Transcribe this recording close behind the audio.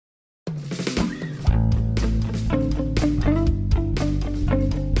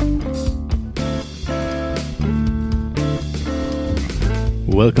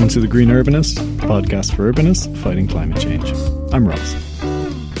Welcome to The Green Urbanist, the podcast for urbanists fighting climate change. I'm Ross.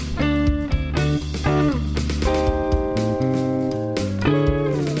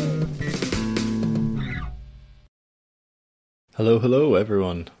 Hello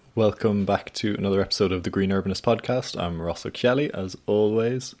everyone. Welcome back to another episode of The Green Urbanist podcast. I'm Ross O'Kelly, as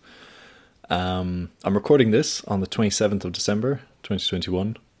always. I'm recording this on the 27th of December,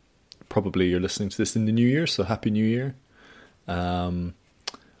 2021. Probably you're listening to this in the new year, so Happy New Year.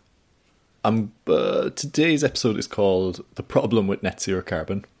 Today's episode is called The Problem with Net Zero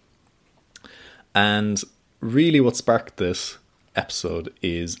Carbon. And really what sparked this episode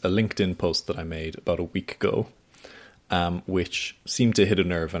is a LinkedIn post that I made about a week ago, which seemed to hit a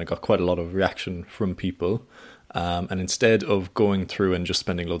nerve, and I got quite a lot of reaction from people. And instead of going through and just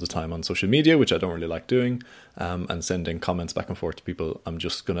spending loads of time on social media, which I don't really like doing, and sending comments back and forth to people, I'm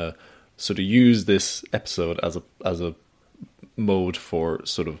just going to sort of use this episode as a mode for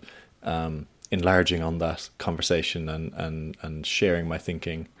sort of enlarging on that conversation and sharing my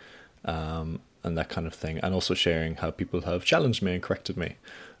thinking and that kind of thing, and also sharing how people have challenged me and corrected me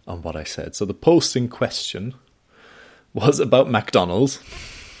on what I said. So the post in question was about McDonald's.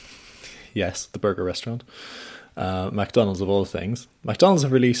 Yes, the burger restaurant. McDonald's of all things. McDonald's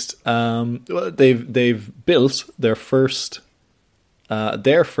have released they've built their first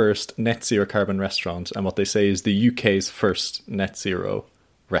net zero carbon restaurant, and what they say is the UK's first net zero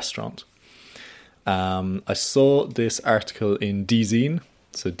restaurant. I saw this article in DZine,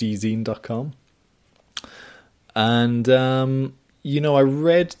 so dzine.com, and I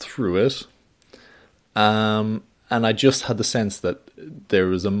read through it, and I just had the sense that there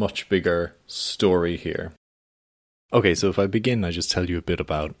was a much bigger story here. Okay, so if I begin, I just tell you a bit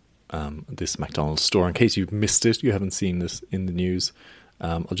about this McDonald's store. In case you've missed it, you haven't seen this in the news,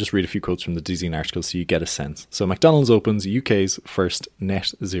 I'll just read a few quotes from the DZine article so you get a sense. So McDonald's opens UK's first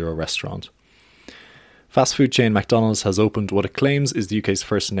net zero restaurant. Fast food chain McDonald's has opened what it claims is the UK's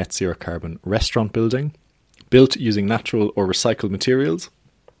first net zero carbon restaurant building, built using natural or recycled materials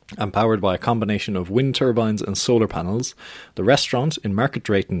and powered by a combination of wind turbines and solar panels. The restaurant in Market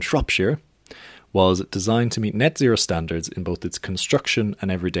Drayton, Shropshire, was designed to meet net zero standards in both its construction and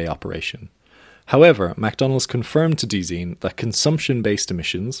everyday operation. However, McDonald's confirmed to DZine that consumption-based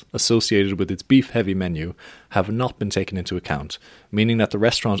emissions associated with its beef-heavy menu have not been taken into account, meaning that the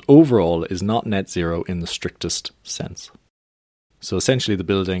restaurant overall is not net zero in the strictest sense. So essentially the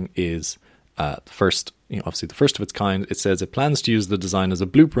building is obviously the first of its kind. It says it plans to use the design as a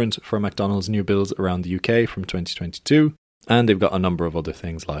blueprint for McDonald's new builds around the UK from 2022, and they've got a number of other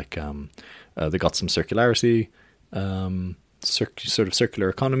things like they got some circularity, sort of circular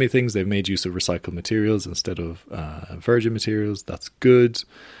economy things. They've made use of recycled materials instead of virgin materials. That's good.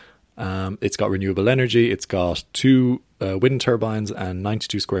 It's got renewable energy. It's got 2 wind turbines and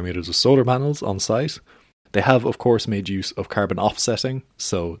 92 square meters of solar panels on site. They have, of course, made use of carbon offsetting.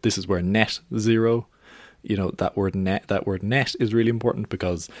 So this is where net zero, that word net is really important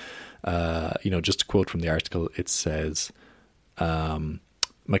because, just to quote from the article, it says,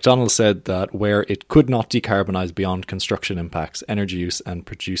 McDonald's said that where it could not decarbonise beyond construction impacts, energy use and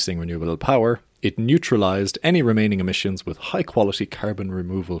producing renewable power, it neutralised any remaining emissions with high-quality carbon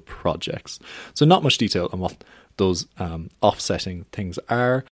removal projects. So not much detail on what those offsetting things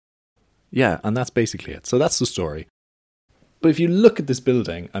are. Yeah, and that's basically it. So that's the story. But if you look at this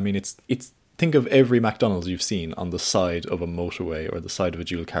building, I mean, it's think of every McDonald's you've seen on the side of a motorway or the side of a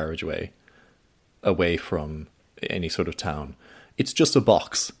dual carriageway away from any sort of town. It's just a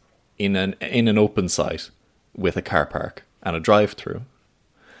box in an open site with a car park and a drive-through.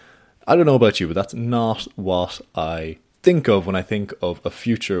 I don't know about you, but that's not what I think of when I think of a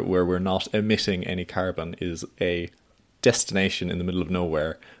future where we're not emitting any carbon, is a destination in the middle of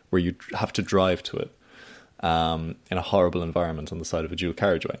nowhere where you have to drive to it in a horrible environment on the side of a dual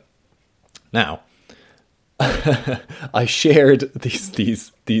carriageway. Now, I shared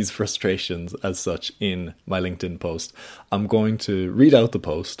these frustrations as such in my LinkedIn post. I'm going to read out the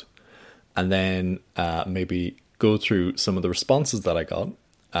post and then maybe go through some of the responses that I got,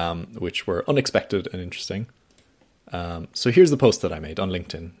 which were unexpected and interesting. So here's the post that I made on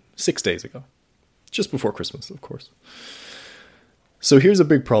LinkedIn 6 days ago, just before Christmas, of course. So here's a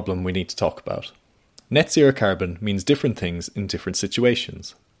big problem we need to talk about. Net zero carbon means different things in different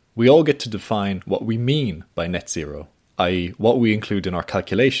situations. We all get to define what we mean by net zero, i.e. what we include in our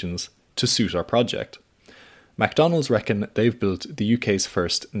calculations to suit our project. McDonald's reckon they've built the UK's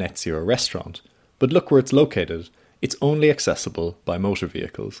first net zero restaurant, but look where it's located. It's only accessible by motor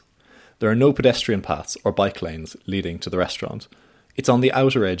vehicles. There are no pedestrian paths or bike lanes leading to the restaurant. It's on the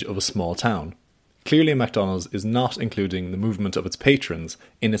outer edge of a small town. Clearly, McDonald's is not including the movement of its patrons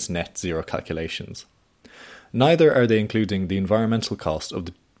in its net zero calculations. Neither are they including the environmental cost of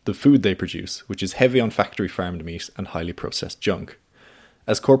the food they produce, which is heavy on factory farmed meat and highly processed junk.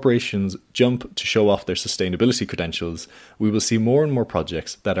 As corporations jump to show off their sustainability credentials, we will see more and more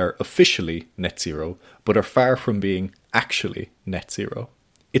projects that are officially net zero, but are far from being actually net zero.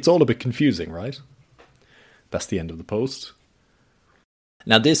 It's all a bit confusing, right? That's the end of the post.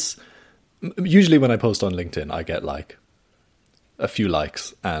 Now this, usually when I post on LinkedIn, I get like a few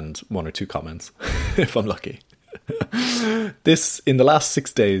likes and 1 or 2 comments, if I'm lucky. This, in the last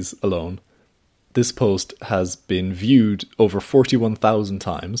 6 days alone, this post has been viewed over 41,000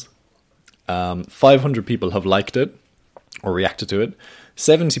 times. 500 people have liked it or reacted to it.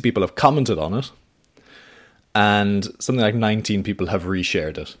 70 people have commented on it. And something like 19 people have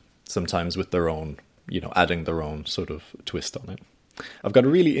reshared it, sometimes with their own, adding their own sort of twist on it. I've got a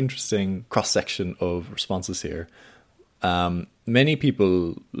really interesting cross-section of responses here. Many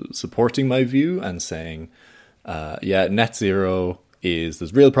people supporting my view and saying, net zero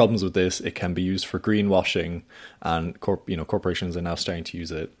there's real problems with this. It can be used for greenwashing, and corporations are now starting to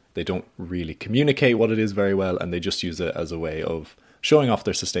use it. They don't really communicate what it is very well, and they just use it as a way of showing off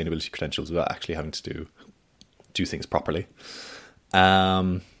their sustainability credentials without actually having to do things properly.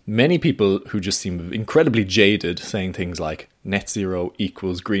 Many people who just seem incredibly jaded, saying things like net zero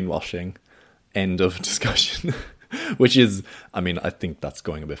equals greenwashing, end of discussion. Which is, I think that's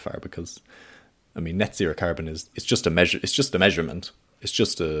going a bit far, because net zero carbon it's just a measure. It's just a measurement. It's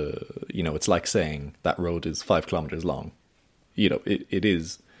just it's like saying that road is 5 kilometers long. It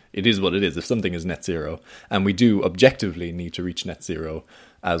is what it is. If something is net zero, and we do objectively need to reach net zero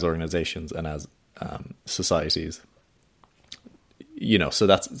as organizations and as societies,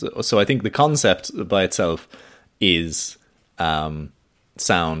 so I think the concept by itself is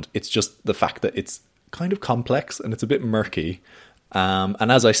sound. It's just the fact that it's kind of complex and it's a bit murky.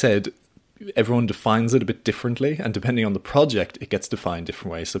 And as I said, everyone defines it a bit differently, and depending on the project, it gets defined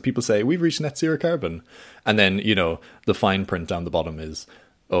different ways. So people say, we've reached net zero carbon. And then, the fine print down the bottom is,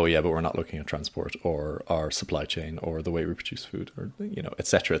 oh yeah, but we're not looking at transport or our supply chain or the way we produce food, or, et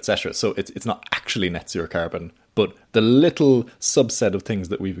cetera, et cetera. So it's not actually net zero carbon, but the little subset of things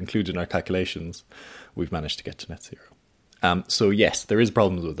that we've included in our calculations, we've managed to get to net zero. So yes, there is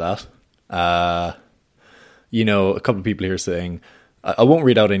problems with that. A couple of people here saying, I won't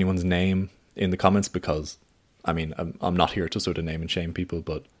read out anyone's name in the comments, because I'm not here to sort of name and shame people,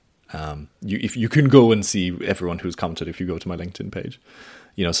 but if you can go and see everyone who's commented if you go to my LinkedIn page.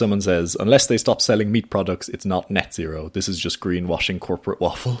 Someone says, unless they stop selling meat products, it's not net zero. This is just greenwashing corporate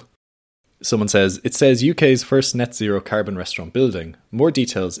waffle. Someone says, it says UK's first net zero carbon restaurant building. More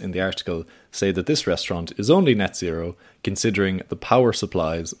details in the article say that this restaurant is only net zero considering the power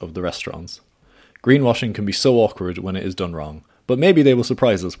supplies of the restaurants. Greenwashing can be so awkward when it is done wrong, but maybe they will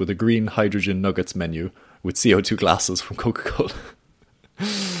surprise us with a green hydrogen nuggets menu with CO2 glasses from Coca-Cola.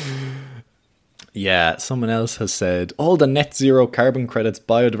 Yeah, someone else has said, all the net zero carbon credits,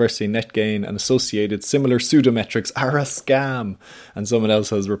 biodiversity net gain, and associated similar pseudometrics are a scam. And someone else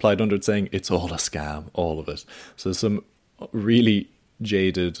has replied under it saying, it's all a scam, all of it. So some really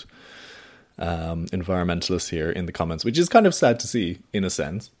jaded environmentalists here in the comments, which is kind of sad to see, in a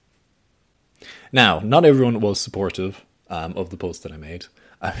sense. Now, not everyone was supportive of the post that I made.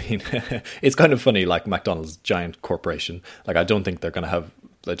 It's kind of funny, like McDonald's, giant corporation. Like, I don't think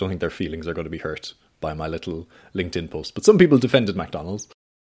their feelings are going to be hurt by my little LinkedIn post. But some people defended McDonald's.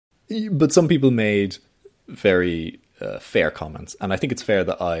 But some people made very fair comments. And I think it's fair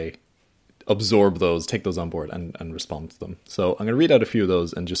that I absorb those, take those on board and respond to them. So I'm going to read out a few of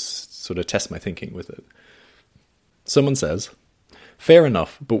those and just sort of test my thinking with it. Someone says, fair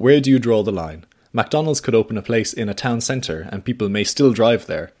enough, but where do you draw the line? McDonald's could open a place in a town centre and people may still drive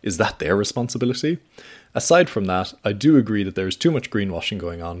there. Is that their responsibility? Aside from that, I do agree that there is too much greenwashing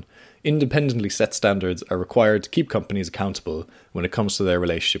going on. Independently set standards are required to keep companies accountable when it comes to their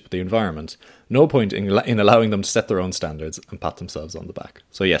relationship with the environment. No point in allowing them to set their own standards and pat themselves on the back.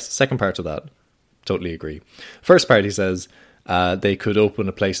 So yes, second part of that, totally agree. First part, he says, they could open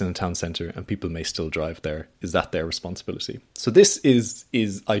a place in a town centre and people may still drive there. Is that their responsibility? So this is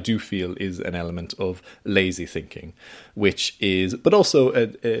I do feel, is an element of lazy thinking, which is, but also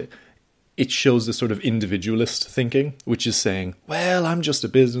it shows the sort of individualist thinking, which is saying, well, I'm just a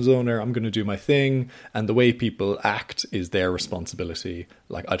business owner, I'm going to do my thing, and the way people act is their responsibility.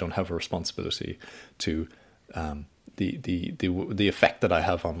 Like, I don't have a responsibility to the effect that I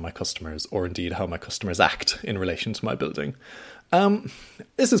have on my customers, or indeed how my customers act in relation to my building.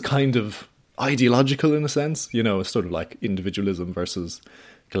 This is kind of ideological in a sense, it's sort of like individualism versus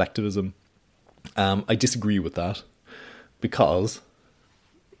collectivism. I disagree with that because,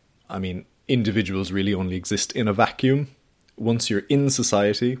 I mean, individuals really only exist in a vacuum. Once you're in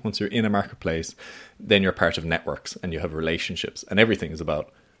society, once you're in a marketplace, then you're part of networks and you have relationships, and everything is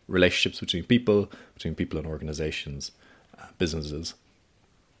about relationships between people and organizations, businesses.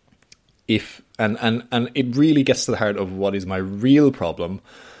 And it really gets to the heart of what is my real problem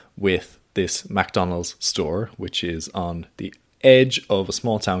with this McDonald's store, which is on the edge of a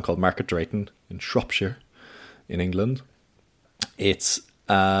small town called Market Drayton in Shropshire in England. It's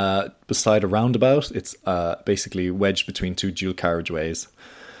beside a roundabout. It's basically wedged between two dual carriageways.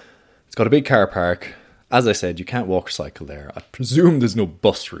 It's got a big car park. As I said, you can't walk or cycle there. I presume there's no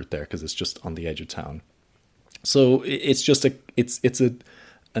bus route there because it's just on the edge of town. So it's just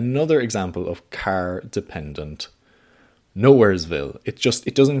another example of car dependent nowheresville.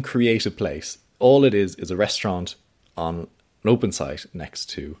 It doesn't create a place. All it is a restaurant on an open site next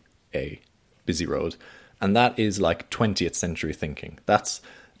to a busy road. And that is like 20th century thinking. That's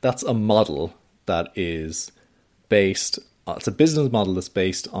a model that is based, it's a business model that's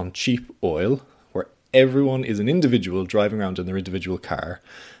based on cheap oil, where everyone is an individual driving around in their individual car,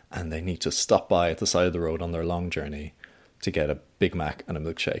 and they need to stop by at the side of the road on their long journey to get a Big Mac and a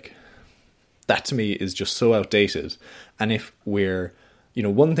milkshake. That to me is just so outdated. And if we're,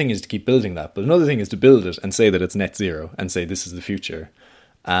 one thing is to keep building that, but another thing is to build it and say that it's net zero and say this is the future.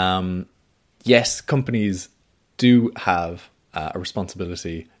 Yes, companies do have a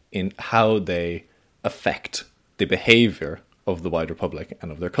responsibility in how they affect the behavior of the wider public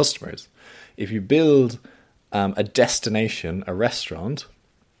and of their customers. If you build a destination, a restaurant,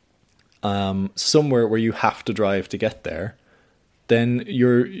 somewhere where you have to drive to get there, then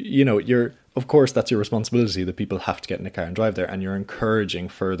you're of course that's your responsibility that people have to get in a car and drive there, and you're encouraging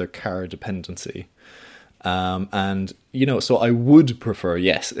further car dependency. So I would prefer,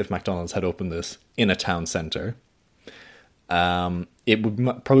 yes, if McDonald's had opened this in a town centre. It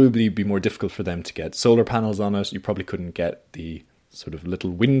would probably be more difficult for them to get solar panels on it. You probably couldn't get the sort of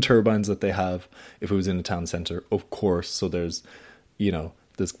little wind turbines that they have if it was in a town centre, of course. So there's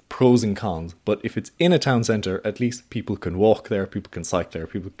pros and cons. But if it's in a town centre, at least people can walk there, people can cycle there,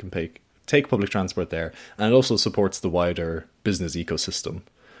 people can take public transport there. And it also supports the wider business ecosystem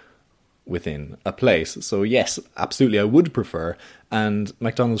within a place. So yes, absolutely, I would prefer, and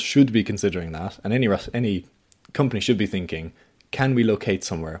McDonald's should be considering that, and any company should be thinking, can we locate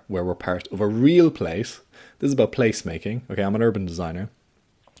somewhere where we're part of a real place? This is about placemaking. Okay, I'm an urban designer,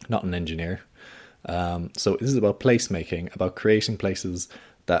 not an engineer. So this is about placemaking, about creating places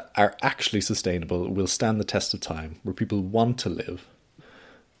that are actually sustainable, will stand the test of time, where people want to live,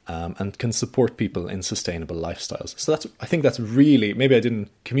 and can support people in sustainable lifestyles. So I think that's really, maybe I didn't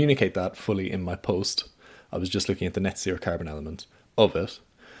communicate that fully in my post. I was just looking at the net zero carbon element of it.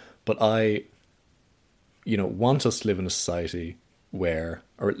 But I, want us to live in a society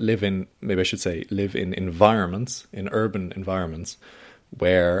live in environments, in urban environments,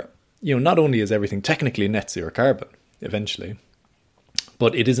 where, not only is everything technically net zero carbon eventually,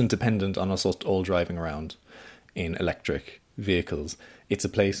 but it isn't dependent on us all driving around in electric vehicles. It's a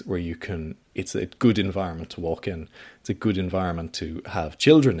place where it's a good environment to walk in. It's a good environment to have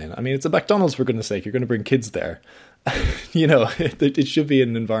children in. I mean, it's a McDonald's, for goodness sake. You're going to bring kids there. It should be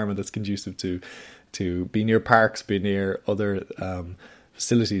an environment that's conducive to be near parks, be near other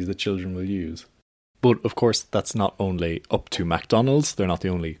facilities that children will use. But of course, that's not only up to McDonald's. They're not the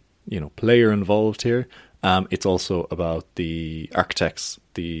only, player involved here. It's also about the architects,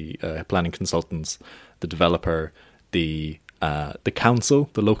 the planning consultants, the developer, the council,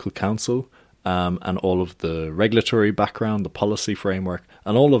 the local council, and all of the regulatory background, the policy framework,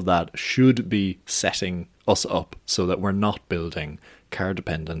 and all of that should be setting us up so that we're not building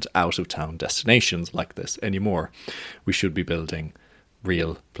car-dependent, out-of-town destinations like this anymore. We should be building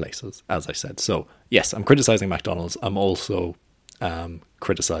real places, as I said. So, yes, I'm criticising McDonald's. I'm also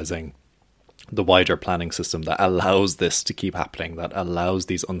criticising the wider planning system that allows this to keep happening, that allows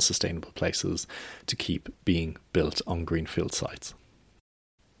these unsustainable places to keep being built on greenfield sites.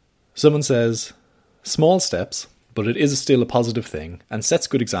 Someone says, small steps, but it is still a positive thing and sets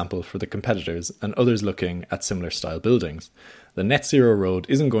good example for the competitors and others looking at similar style buildings. The net zero road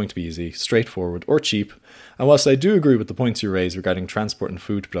isn't going to be easy, straightforward or cheap, and whilst I do agree with the points you raise regarding transport and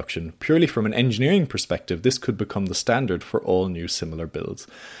food production, purely from an engineering perspective, this could become the standard for all new similar builds.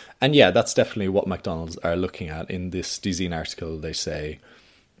 And yeah, that's definitely what McDonald's are looking at in this DZine article. They say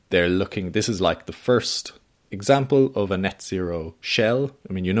this is like the first example of a net zero shell.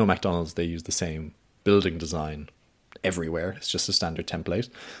 I mean, McDonald's, they use the same building design everywhere. It's just a standard template,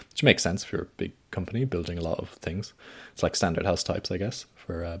 which makes sense for a big company building a lot of things. It's like standard house types, I guess,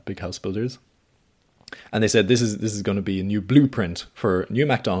 for big house builders. And they said this is going to be a new blueprint for new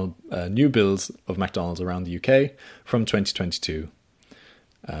builds of McDonald's around the UK from 2022.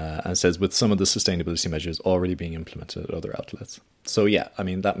 And it says with some of the sustainability measures already being implemented at other outlets. So yeah, I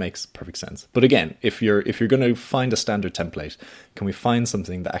mean, that makes perfect sense. But again, if you're going to find a standard template, can we find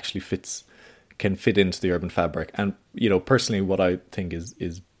something that actually can fit into the urban fabric? And personally, what I think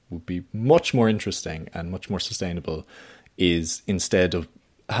would be much more interesting and much more sustainable is, instead of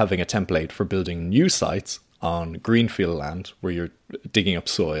having a template for building new sites on greenfield land where you're digging up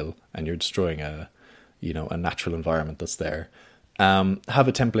soil and you're destroying a natural environment that's there, have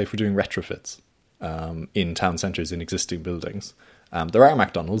a template for doing retrofits in town centres in existing buildings. There are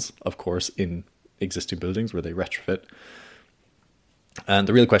McDonald's, of course, in existing buildings where they retrofit. And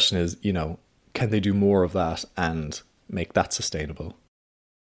the real question is, can they do more of that and make that sustainable?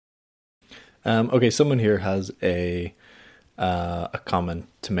 Okay, someone here has a comment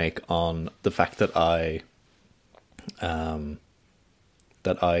to make on the fact that I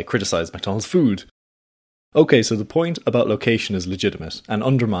criticize McDonald's food. Okay, so the point about location is legitimate and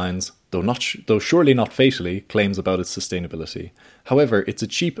undermines, though surely not fatally, claims about its sustainability. However, it's a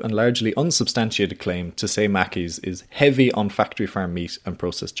cheap and largely unsubstantiated claim to say Mackey's is heavy on factory farm meat and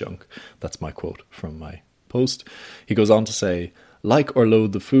processed junk. That's my quote from my post. He goes on to say, like or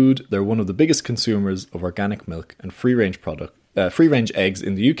loathe the food, they're one of the biggest consumers of organic milk and free-range eggs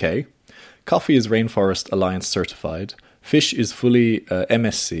in the UK. Coffee is Rainforest Alliance certified. Fish is fully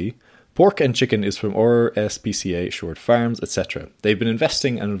MSC. Pork and chicken is from RSPCA assured farms, etc. They've been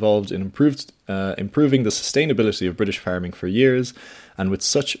investing and involved in improving the sustainability of British farming for years, and with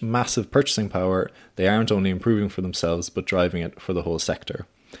such massive purchasing power, they aren't only improving for themselves but driving it for the whole sector.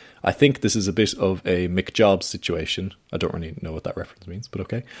 I think this is a bit of a McJobs situation. I don't really know what that reference means, but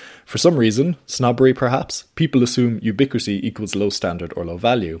okay. For some reason, snobbery perhaps, people assume ubiquity equals low standard or low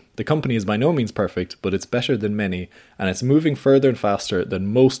value. The company is by no means perfect, but it's better than many, and it's moving further and faster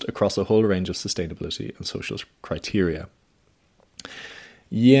than most across a whole range of sustainability and social criteria.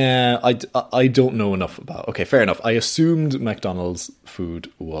 Yeah, I don't know enough about... Okay, fair enough. I assumed McDonald's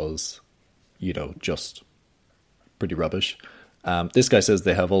food was, just pretty rubbish. This guy says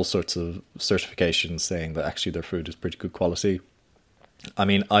they have all sorts of certifications saying that actually their food is pretty good quality. I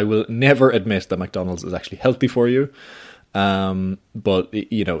mean, I will never admit that McDonald's is actually healthy for you. But,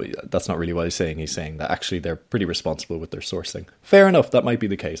 that's not really what he's saying. He's saying that actually they're pretty responsible with their sourcing. Fair enough, that might be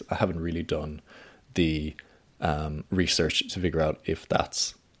the case. I haven't really done the research to figure out if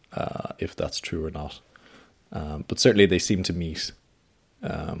that's true or not. But certainly they seem to meet...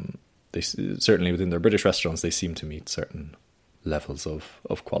 certainly within their British restaurants, they seem to meet certain levels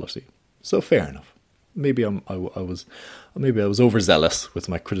of quality. So fair enough. Maybe I was overzealous with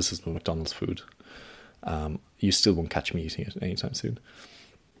my criticism of McDonald's food. You still won't catch me eating it anytime soon.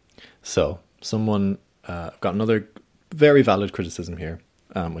 So someone got another very valid criticism here,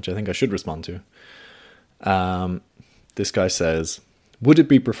 which I think I should respond to. This guy says, would it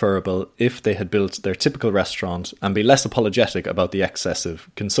be preferable if they had built their typical restaurant and be less apologetic about the excessive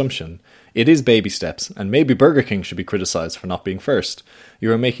consumption? It is baby steps, and maybe Burger King should be criticised for not being first.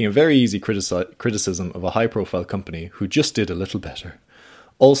 You are making a very easy criticism of a high-profile company who just did a little better.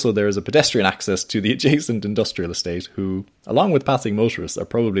 Also, there is a pedestrian access to the adjacent industrial estate who, along with passing motorists, are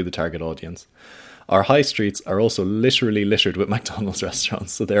probably the target audience. Our high streets are also literally littered with McDonald's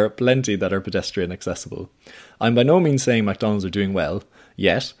restaurants, so there are plenty that are pedestrian accessible. I'm by no means saying McDonald's are doing well,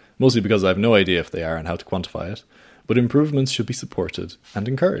 yet, mostly because I have no idea if they are and how to quantify it, but improvements should be supported and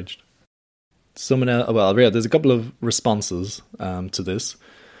encouraged. There's a couple of responses to this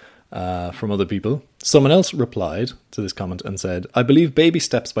from other people. Someone else replied to this comment and said, I believe baby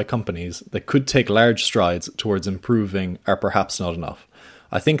steps by companies that could take large strides towards improving are perhaps not enough.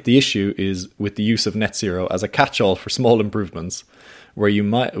 I think the issue is with the use of net zero as a catch-all for small improvements where you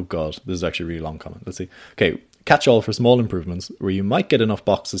might... Oh God, this is actually a really long comment. Let's see. Okay, catch-all for small improvements where you might get enough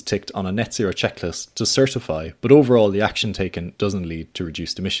boxes ticked on a net zero checklist to certify, but overall the action taken doesn't lead to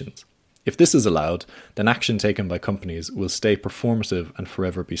reduced emissions. If this is allowed, then action taken by companies will stay performative and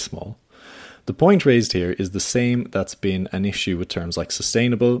forever be small. The point raised here is the same that's been an issue with terms like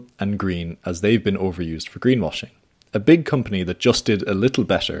sustainable and green, as they've been overused for greenwashing. A big company that just did a little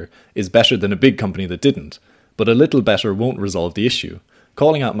better is better than a big company that didn't, but a little better won't resolve the issue.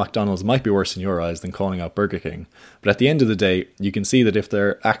 Calling out McDonald's might be worse in your eyes than calling out Burger King, but at the end of the day, you can see that if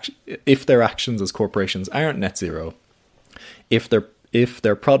their actions as corporations aren't net zero, if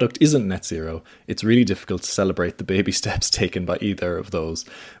their product isn't net zero, it's really difficult to celebrate the baby steps taken by either of those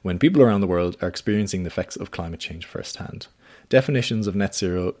when people around the world are experiencing the effects of climate change firsthand. Definitions of net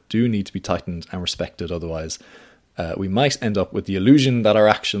zero do need to be tightened and respected, otherwise We might end up with the illusion that our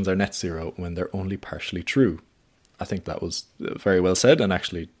actions are net zero when they're only partially true. I think that was very well said and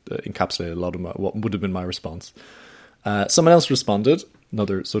actually encapsulated a lot of what would have been my response. Someone else responded,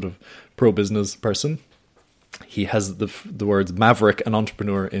 another sort of pro-business person. He has the words maverick and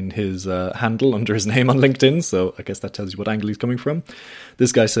entrepreneur in his handle under his name on LinkedIn, so I guess that tells you what angle he's coming from.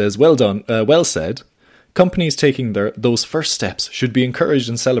 This guy says, well done, well said. Companies taking those first steps should be encouraged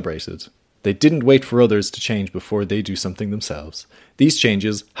and celebrated. They didn't wait for others to change before they do something themselves. These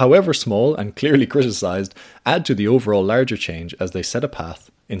changes, however small and clearly criticised, add to the overall larger change as they set a path,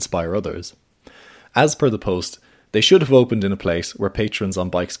 inspire others. As per the post, they should have opened in a place where patrons on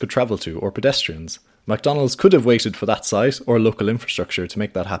bikes could travel to, or pedestrians. McDonald's could have waited for that site or local infrastructure to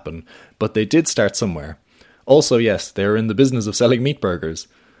make that happen, but they did start somewhere. Also, yes, they are in the business of selling meat burgers.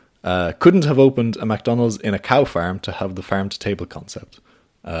 Couldn't have opened a McDonald's in a cow farm to have the farm-to-table concept.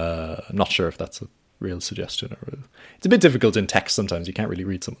 I'm not sure if that's a real suggestion. It's a bit difficult in text sometimes, you can't really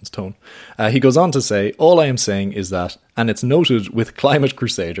read someone's tone. He goes on to say, all I am saying is that, and it's noted with climate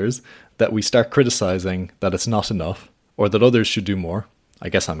crusaders, that we start criticising that it's not enough, or that others should do more. I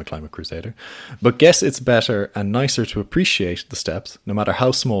guess I'm a climate crusader. But guess it's better and nicer to appreciate the steps, no matter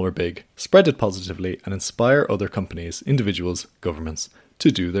how small or big, spread it positively, and inspire other companies, individuals, governments to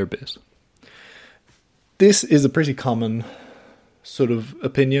do their bit. This is a pretty common sort of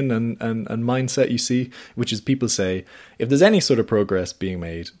opinion and mindset you see, which is people say, if there's any sort of progress being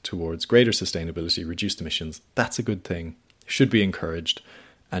made towards greater sustainability, reduced emissions, that's a good thing, should be encouraged,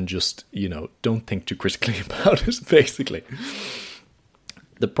 and just, don't think too critically about it, basically.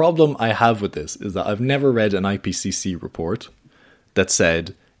 The problem I have with this is that I've never read an IPCC report that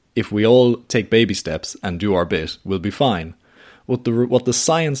said, if we all take baby steps and do our bit, we'll be fine. What the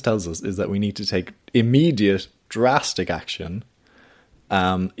science tells us is that we need to take immediate, drastic action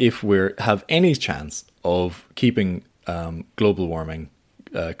if we have any chance of keeping global warming,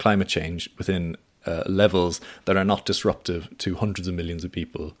 climate change within levels that are not disruptive to hundreds of millions of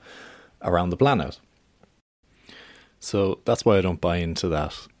people around the planet. So that's why I don't buy into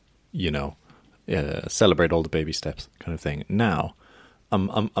that, celebrate all the baby steps kind of thing. Now, I'm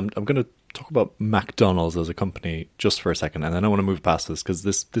going to talk about McDonald's as a company just for a second, and then I want to move past this because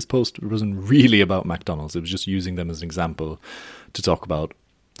this post wasn't really about McDonald's. It was just using them as an example to talk about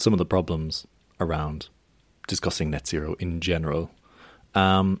some of the problems around discussing net zero in general.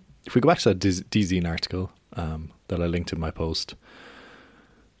 If we go back to that DZine article that I linked in my post,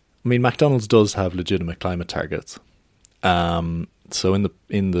 I mean, McDonald's does have legitimate climate targets. So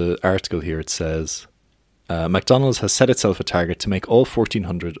in the article here it says, McDonald's has set itself a target to make all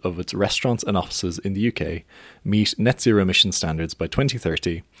 1,400 of its restaurants and offices in the UK meet net zero emission standards by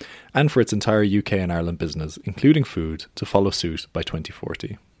 2030, and for its entire UK and Ireland business, including food, to follow suit by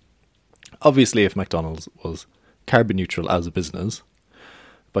 2040. Obviously, if McDonald's was carbon neutral as a business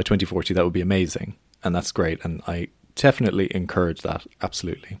by 2040, that would be amazing, and that's great, and I definitely encourage that,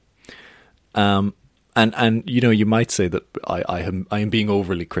 absolutely. And you might say that I am being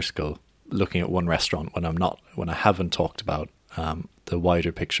overly critical looking at one restaurant when I haven't talked about the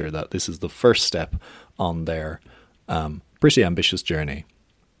wider picture, that this is the first step on their pretty ambitious journey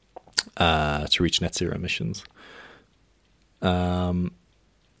to reach net zero emissions. I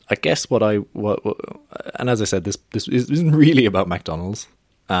guess and as I said, this isn't really about McDonald's.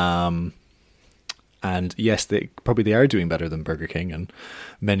 And yes, they are doing better than Burger King and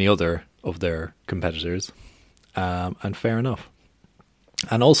many other of their competitors, and fair enough.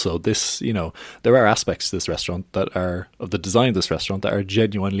 And also, this, there are aspects to this restaurant of the design of this restaurant that are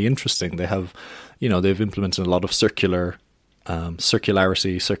genuinely interesting. They have, they've implemented a lot of circularity,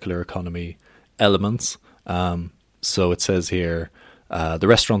 circular economy elements. So it says here, the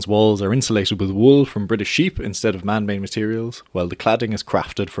restaurant's walls are insulated with wool from British sheep instead of man-made materials, while the cladding is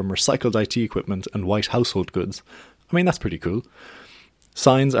crafted from recycled IT equipment and white household goods. I mean, that's pretty cool.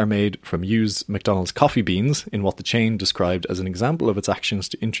 Signs are made from used McDonald's coffee beans in what the chain described as an example of its actions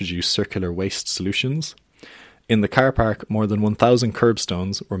to introduce circular waste solutions. In the car park, more than 1,000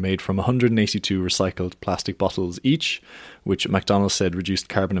 curbstones were made from 182 recycled plastic bottles each, which McDonald's said reduced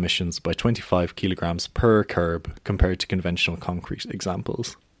carbon emissions by 25 kilograms per curb compared to conventional concrete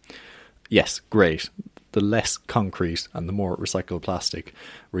examples. Yes, great. The less concrete and the more recycled plastic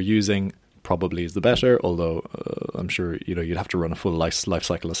we're using probably is the better, although I'm sure you'd have to run a full life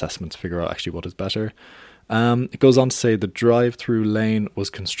cycle assessment to figure out actually what is better. It goes on to say the drive-through lane was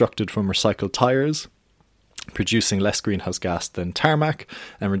constructed from recycled tyres, producing less greenhouse gas than tarmac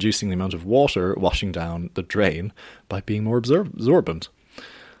and reducing the amount of water washing down the drain by being more absorbent.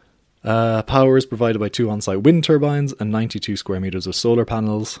 Power is provided by 2 on-site wind turbines and 92 square meters of solar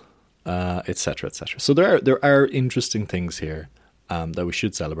panels. etc., etc. So there are interesting things here that we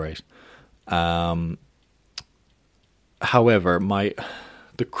should celebrate. However,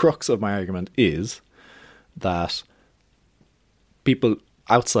 the crux of my argument is that people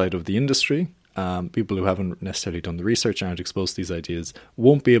outside of the industry, people who haven't necessarily done the research and aren't exposed to these ideas,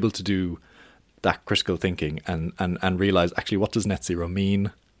 won't be able to do that critical thinking and realize actually what does net zero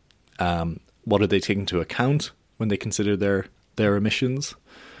mean? What are they taking into account when they consider their emissions?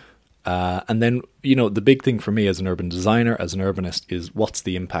 And then, the big thing for me as an urban designer, as an urbanist, is what's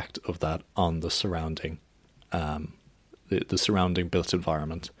the impact of that on the surrounding, the surrounding built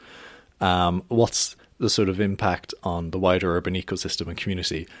environment? What's the sort of impact on the wider urban ecosystem and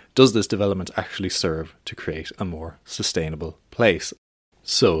community? Does this development actually serve to create a more sustainable place?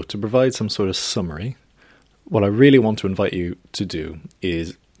 So, to provide some sort of summary, what I really want to invite you to do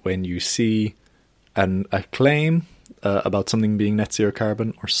is when you see a claim about something being net zero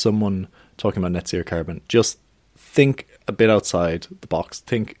carbon or someone talking about net zero carbon, just think a bit outside the box.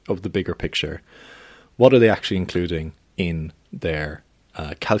 Think of the bigger picture. What are they actually including in their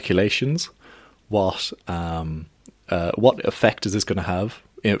calculations? What effect is this going to have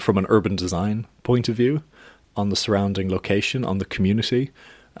from an urban design point of view on the surrounding location, on the community?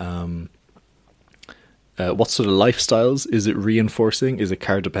 What sort of lifestyles is it reinforcing? Is it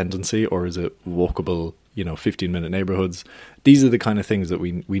car dependency, or is it walkable, 15-minute neighborhoods? These are the kind of things that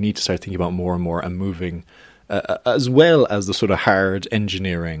we need to start thinking about more and more, and moving, as well as the sort of hard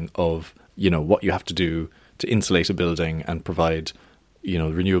engineering of, what you have to do to insulate a building and provide,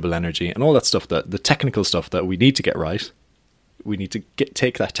 renewable energy and all that stuff, the technical stuff that we need to get right. We need to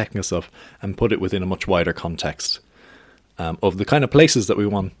take that technical stuff and put it within a much wider context of the kind of places that we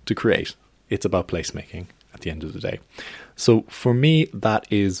want to create. It's about placemaking at the end of the day. So for me, that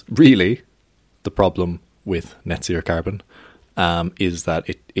is really the problem with net zero carbon, is that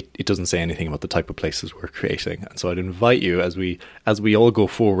it doesn't say anything about the type of places we're creating. And so I'd invite you, as we all go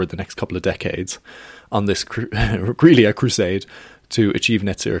forward the next couple of decades on this really a crusade to achieve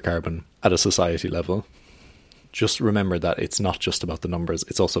net zero carbon at a society level, just remember that it's not just about the numbers.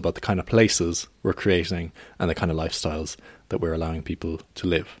 It's also about the kind of places we're creating and the kind of lifestyles that we're allowing people to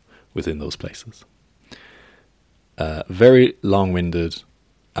live within those places. Very long-winded.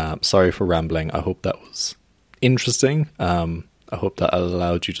 Sorry for rambling. I hope that was interesting. I hope that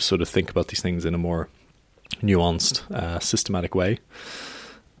allowed you to sort of think about these things in a more nuanced, systematic way.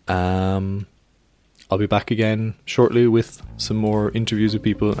 I'll be back again shortly with some more interviews with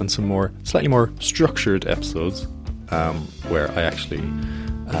people and some more slightly more structured episodes where I actually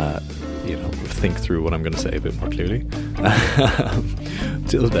think through what I'm going to say a bit more clearly.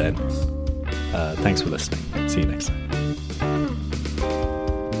 Till then, thanks for listening. See you next time.